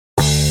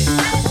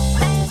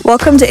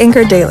Welcome to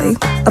Anchor Daily,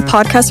 a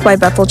podcast by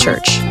Bethel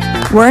Church.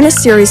 We're in a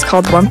series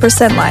called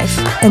 1% Life,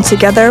 and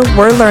together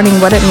we're learning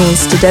what it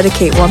means to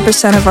dedicate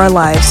 1% of our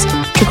lives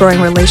to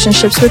growing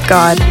relationships with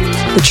God,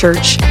 the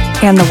church,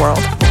 and the world.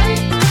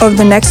 Over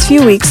the next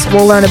few weeks,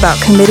 we'll learn about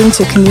committing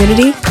to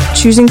community,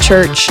 choosing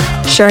church,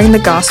 sharing the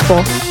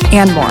gospel,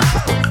 and more.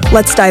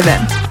 Let's dive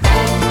in.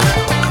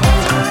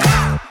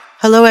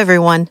 Hello,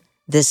 everyone.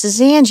 This is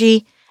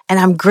Angie, and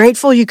I'm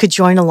grateful you could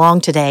join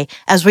along today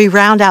as we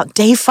round out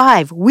day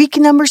 5, week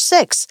number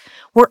 6.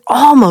 We're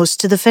almost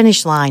to the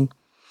finish line.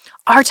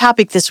 Our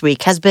topic this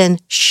week has been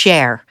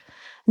share.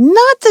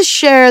 Not the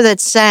share that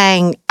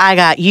sang, "I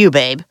got you,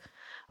 babe,"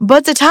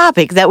 but the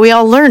topic that we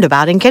all learned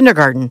about in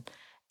kindergarten,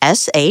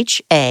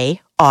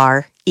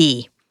 SHARE.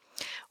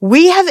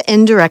 We have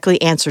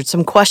indirectly answered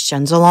some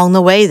questions along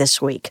the way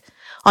this week.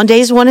 On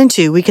days 1 and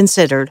 2, we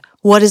considered,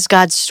 what is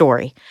God's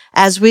story,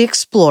 as we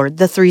explored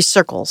the 3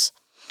 circles.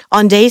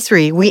 On day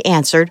 3, we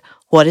answered,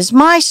 what is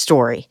my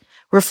story,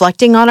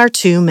 reflecting on our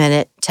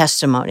 2-minute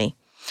testimony.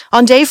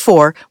 On day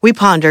 4, we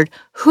pondered,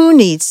 who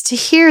needs to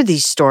hear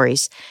these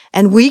stories,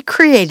 and we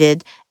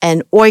created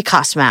an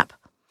oikos map.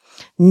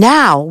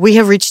 Now we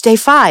have reached day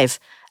 5,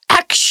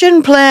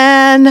 action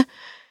plan.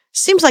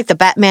 Seems like the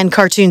Batman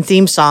cartoon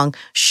theme song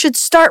should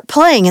start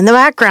playing in the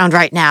background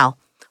right now.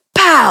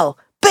 Pow!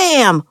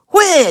 Bam!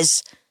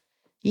 Whiz!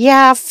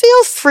 Yeah,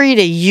 feel free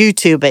to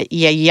YouTube it,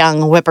 you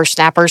young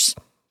whippersnappers.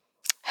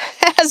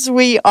 As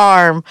we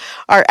arm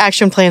our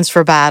action plans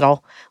for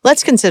battle,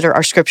 let's consider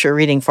our scripture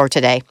reading for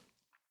today,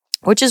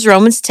 which is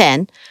Romans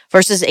 10,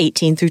 verses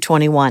 18 through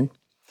 21.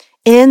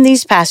 In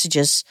these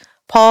passages,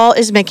 Paul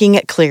is making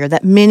it clear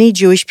that many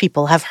Jewish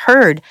people have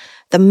heard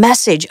the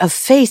message of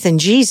faith in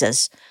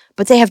Jesus,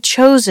 but they have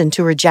chosen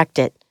to reject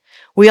it.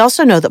 We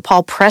also know that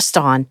Paul pressed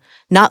on,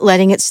 not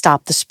letting it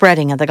stop the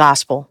spreading of the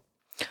gospel.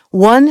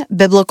 One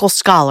biblical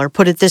scholar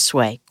put it this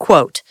way,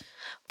 quote,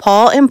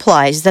 Paul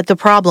implies that the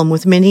problem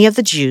with many of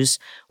the Jews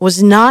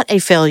was not a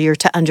failure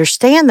to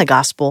understand the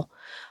gospel,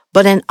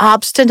 but an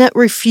obstinate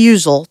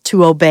refusal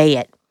to obey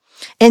it.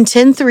 In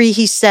 10:3,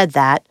 he said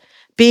that,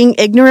 being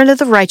ignorant of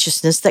the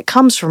righteousness that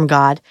comes from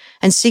God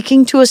and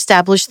seeking to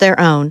establish their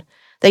own,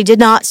 they did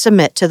not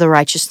submit to the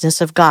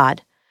righteousness of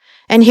God.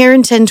 And here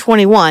in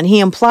 10:21,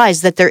 he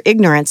implies that their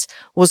ignorance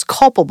was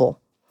culpable.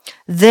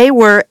 They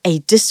were a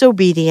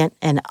disobedient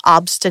and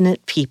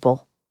obstinate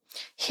people.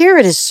 Here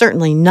it is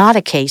certainly not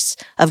a case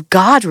of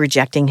God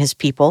rejecting his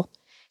people.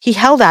 He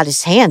held out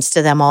his hands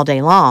to them all day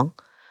long,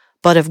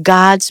 but of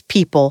God's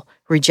people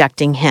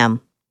rejecting him.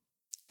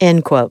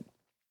 End quote.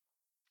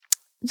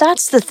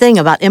 That's the thing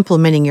about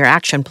implementing your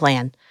action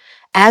plan.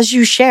 As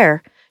you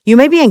share, you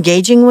may be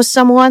engaging with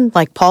someone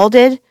like Paul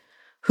did,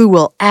 who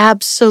will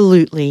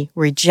absolutely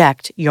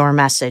reject your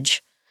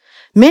message.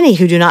 Many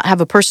who do not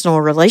have a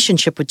personal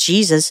relationship with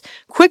Jesus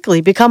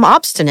quickly become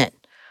obstinate,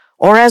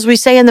 or as we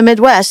say in the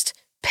Midwest,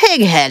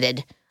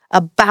 pig-headed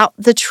about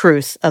the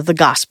truth of the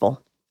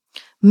gospel.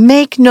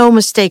 Make no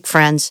mistake,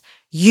 friends,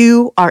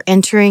 you are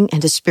entering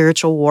into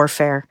spiritual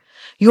warfare.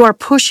 You are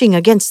pushing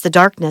against the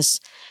darkness.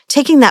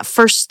 Taking that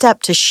first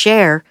step to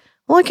share,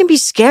 well, it can be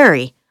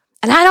scary.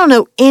 And I don't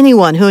know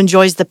anyone who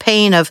enjoys the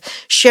pain of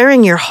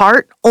sharing your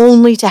heart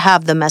only to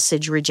have the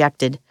message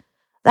rejected.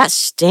 That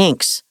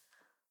stinks.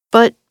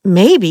 But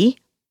maybe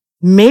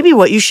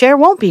what you share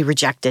won't be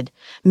rejected.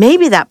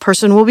 Maybe that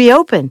person will be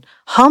open,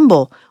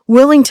 humble,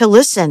 willing to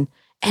listen,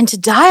 and to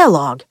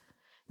dialogue.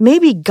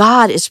 Maybe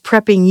God is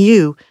prepping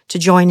you to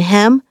join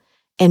him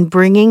in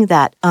bringing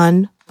that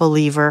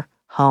unbeliever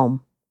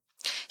home.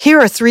 Here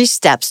are 3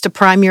 steps to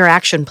prime your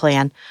action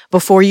plan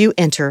before you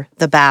enter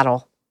the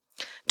battle.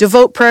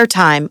 Devote prayer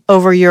time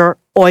over your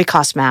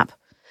oikos map.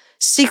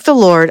 Seek the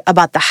Lord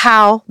about the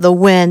how, the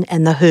when,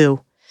 and the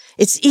who.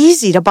 It's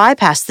easy to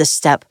bypass this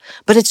step,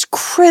 but it's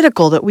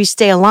critical that we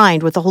stay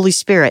aligned with the Holy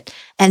Spirit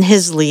and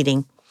his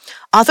leading.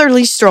 Author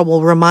Lee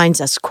Strobel reminds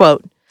us,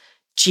 quote,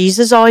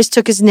 Jesus always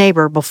took his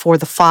neighbor before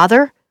the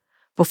Father,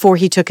 before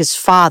he took his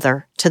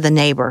Father to the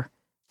neighbor,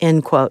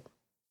 end quote.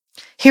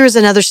 Here's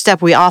another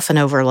step we often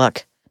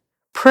overlook.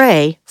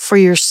 Pray for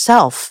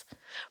yourself.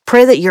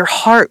 Pray that your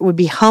heart would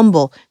be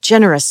humble,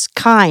 generous,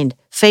 kind,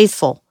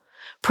 faithful.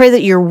 Pray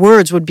that your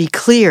words would be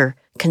clear,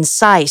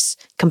 concise,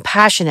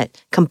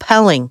 compassionate,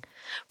 compelling.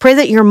 Pray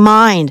that your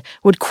mind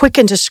would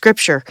quicken to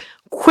Scripture,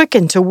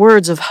 quicken to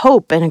words of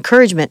hope and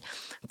encouragement,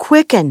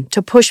 quicken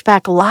to push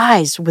back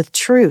lies with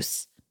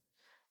truth.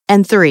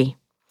 And 3,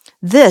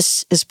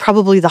 this is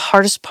probably the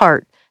hardest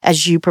part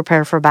as you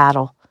prepare for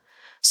battle.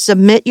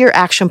 Submit your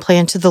action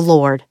plan to the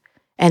Lord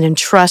and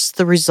entrust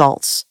the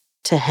results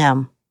to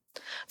him.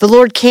 The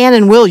Lord can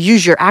and will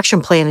use your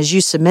action plan as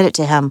you submit it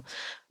to him,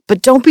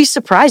 but don't be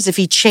surprised if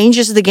he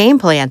changes the game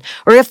plan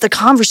or if the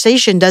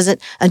conversation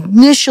doesn't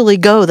initially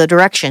go the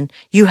direction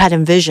you had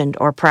envisioned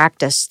or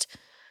practiced.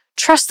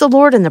 Trust the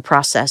Lord in the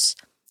process.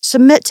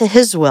 Submit to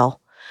his will.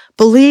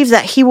 Believe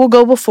that he will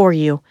go before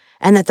you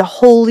and that the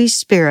Holy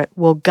Spirit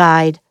will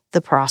guide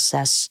the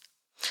process.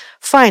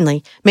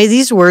 Finally, may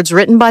these words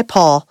written by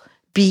Paul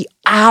be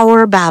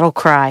our battle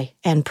cry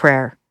and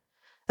prayer.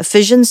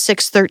 Ephesians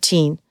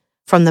 6:13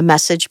 from the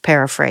Message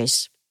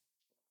Paraphrase.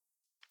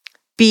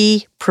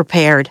 Be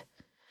prepared.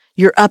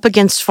 You're up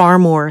against far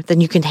more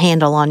than you can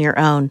handle on your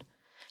own.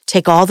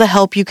 Take all the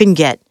help you can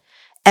get,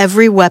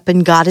 every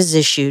weapon God has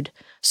issued,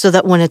 so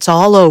that when it's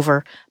all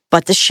over,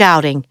 but the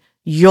shouting,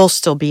 you'll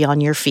still be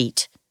on your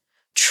feet.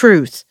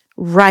 Truth,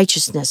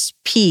 righteousness,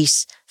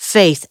 peace,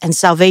 faith, and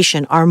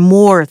salvation are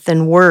more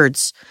than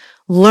words.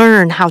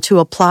 Learn how to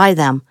apply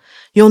them.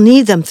 You'll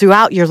need them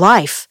throughout your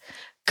life.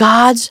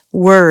 God's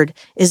word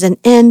is an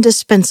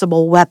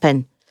indispensable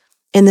weapon.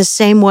 In the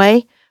same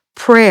way,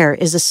 prayer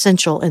is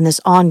essential in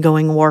this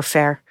ongoing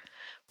warfare.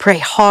 Pray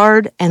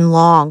hard and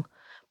long.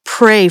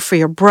 Pray for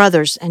your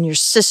brothers and your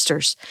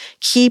sisters.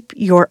 Keep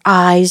your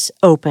eyes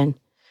open.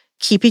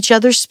 Keep each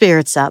other's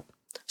spirits up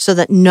so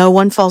that no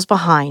one falls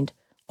behind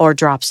or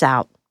drops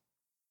out.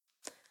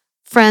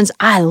 Friends,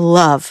 I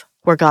love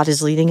where God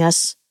is leading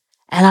us,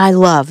 and I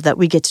love that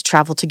we get to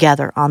travel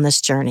together on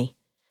this journey.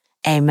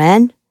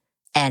 Amen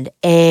and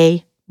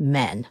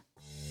amen.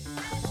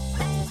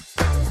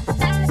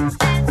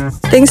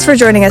 Thanks for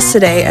joining us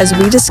today as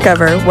we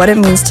discover what it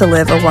means to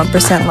live a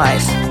 1%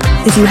 life.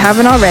 If you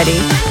haven't already,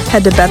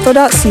 head to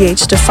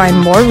bethel.ch to find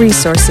more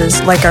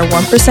resources like our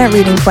 1%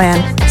 reading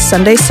plan,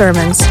 Sunday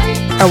sermons,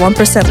 our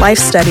 1% life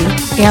study,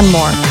 and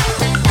more.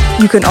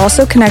 You can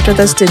also connect with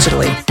us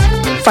digitally.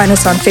 Find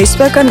us on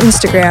Facebook and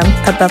Instagram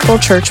at Bethel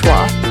Church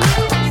WA.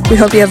 We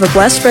hope you have a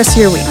blessed rest of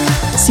your week.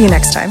 See you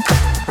next time.